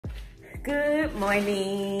Good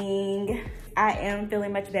morning. I am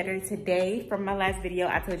feeling much better today. From my last video,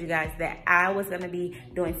 I told you guys that I was gonna be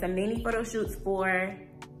doing some mini photo shoots for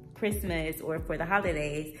Christmas or for the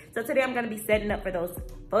holidays. So today I'm gonna be setting up for those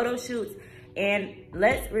photo shoots. And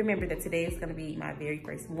let's remember that today is gonna be my very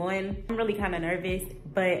first one. I'm really kind of nervous,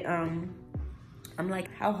 but I'm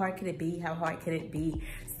like, how hard could it be? How hard could it be?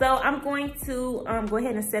 So I'm going to go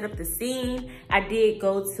ahead and set up the scene. I did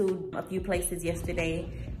go to a few places yesterday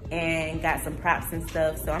and got some props and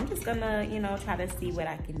stuff. So I'm just gonna, try to see what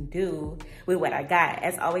I can do with what I got.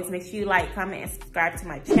 As always, make sure you like, comment, and subscribe to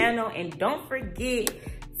my channel. And don't forget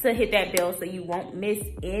to hit that bell so you won't miss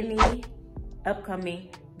any upcoming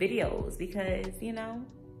videos because, you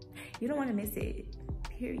don't wanna miss it,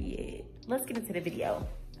 period. Let's get into the video.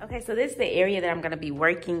 Okay, so this is the area that I'm gonna be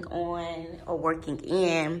working on or working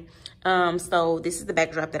in. So this is the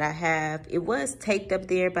backdrop that I have. It was taped up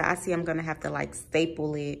there, but I see I'm gonna have to like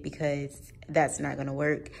staple it because that's not gonna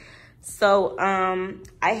work. So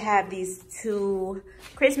I have these two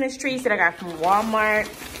Christmas trees that I got from Walmart.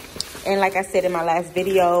 And like I said in my last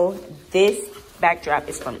video, this backdrop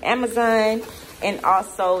is from Amazon. And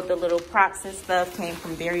also the little props and stuff came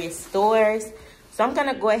from various stores. So I'm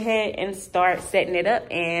gonna go ahead and start setting it up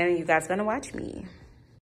and you guys gonna watch me.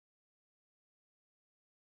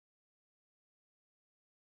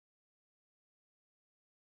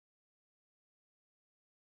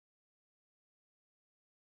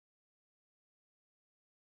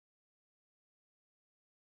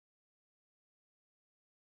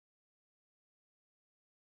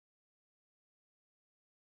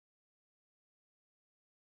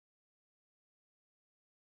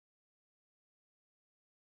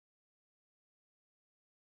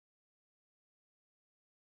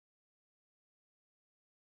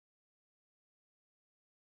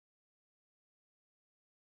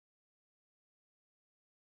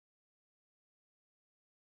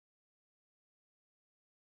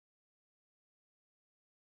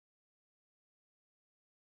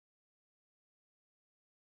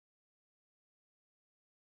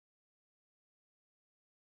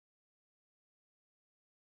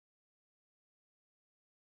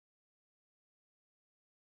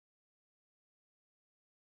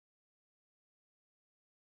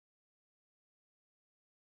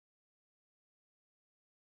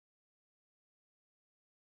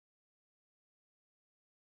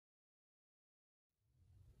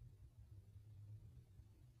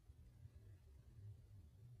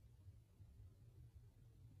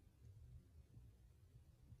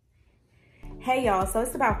 Hey y'all, so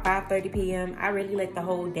it's about 5:30 p.m. I really let the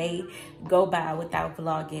whole day go by without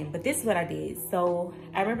vlogging, but this is what I did. So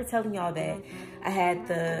I remember telling y'all that I had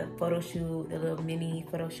the photo shoot, the little mini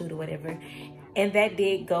photo shoot or whatever, and that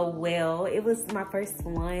did go well. It was my first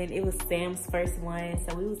one. It was Sam's first one,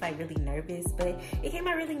 so we was like really nervous, but it came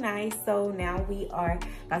out really nice. So now we are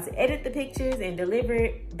about to edit the pictures and deliver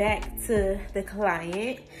it back to the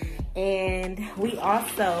client. And we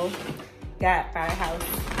also got Firehouse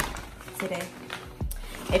today.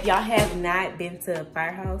 If y'all have not been to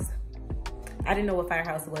Firehouse, I didn't know what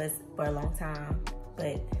Firehouse was for a long time,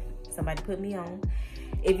 but somebody put me on.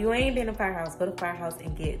 If you ain't been to Firehouse, go to Firehouse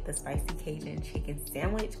and get the spicy Cajun chicken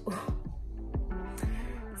sandwich.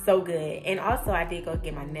 So good. And also I did go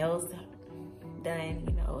get my nails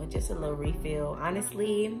done, just a little refill.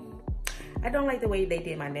 Honestly, I don't like the way they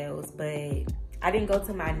did my nails, but I didn't go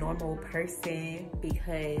to my normal person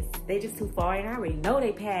because they just too far and I already know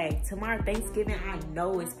they packed. Tomorrow, Thanksgiving, I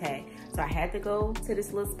know it's packed. So I had to go to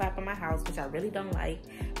this little spot by my house, which I really don't like,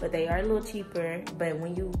 but they are a little cheaper. But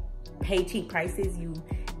when you pay cheap prices, you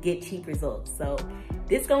get cheap results. So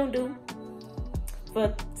this gonna do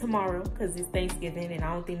for tomorrow because it's Thanksgiving and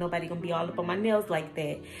I don't think nobody gonna be all up on my nails like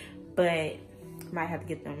that. But might have to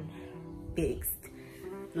get them fixed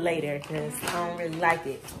later because I don't really like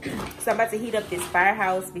it. So I'm about to heat up this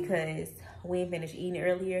Firehouse because we ain't finished eating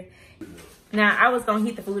earlier. Now I was gonna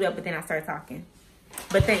heat the food up, but then I started talking.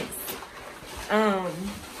 But thanks.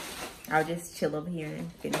 I'll just chill over here and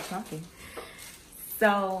finish talking.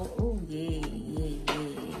 So, oh yeah.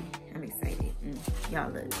 I'm excited.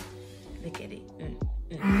 Y'all look at it.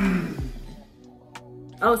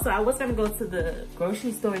 Oh, so I was gonna go to the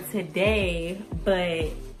grocery store today,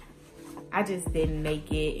 but I just didn't make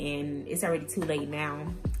it and it's already too late now.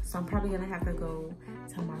 So I'm probably gonna have to go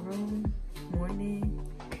tomorrow morning.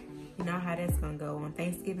 You know how that's gonna go on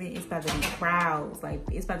Thanksgiving. It's about to be crowds, like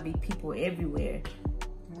it's about to be people everywhere.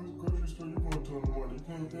 What grocery store you going to in the morning?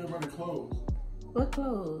 Everybody closed. What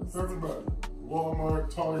clothes? Everybody.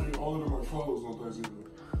 Walmart, Target, all of them are closed on Thanksgiving.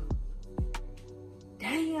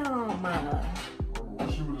 Damn.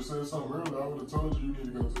 Well, she would have said something earlier. I would have told you you need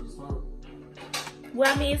to go to the store.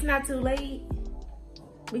 Well, I mean, it's not too late.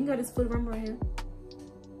 We can go to this food room right here.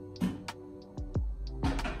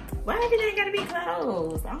 Why everything gotta be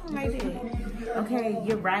closed? I don't like that. Okay,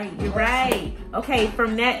 you're right. You're right. Okay,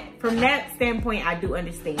 from that standpoint, I do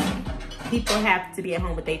understand. People have to be at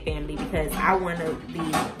home with their family because I want to be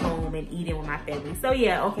home and eating with my family. So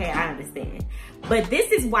yeah, okay, I understand. But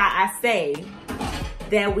this is why I say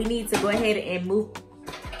that we need to go ahead and move.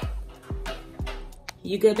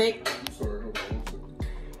 You good, babe?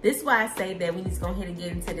 This is why I say that we need to go ahead and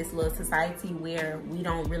get into this little society where we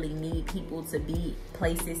don't really need people to be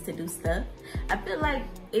places to do stuff. I feel like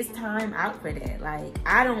it's time out for that. Like,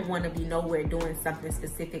 I don't want to be nowhere doing something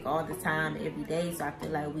specific all the time, every day. So I feel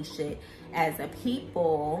like we should, as a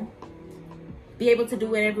people, be able to do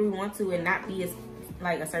whatever we want to and not be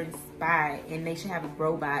like a certain spot. And they should have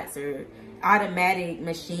robots or automatic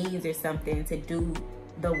machines or something to do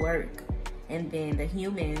the work. And then the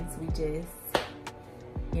humans, we just,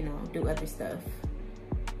 you know, do other stuff.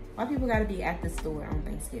 Why people gotta be at the store on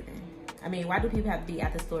Thanksgiving? I mean, why do people have to be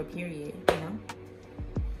at the store, period, you know?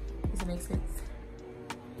 Does it make sense?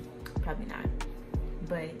 Probably not.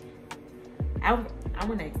 But I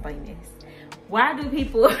want to explain this. Why do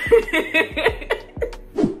people...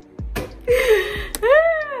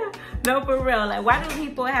 No, for real. Like, why do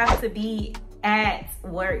people have to be at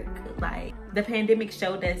work? Like, the pandemic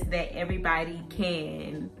showed us that everybody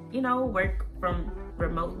can, you know, work from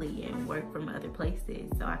remotely and work from other places.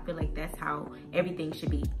 So I feel like that's how everything should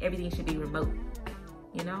be. Everything should be remote,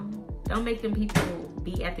 you know? Don't make them people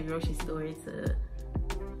be at the grocery store to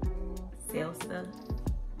sell stuff.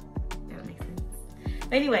 That makes sense.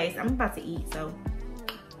 But anyways, I'm about to eat, so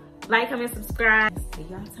like, comment, subscribe. See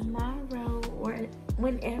y'all tomorrow or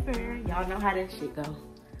whenever. Y'all know how that shit go.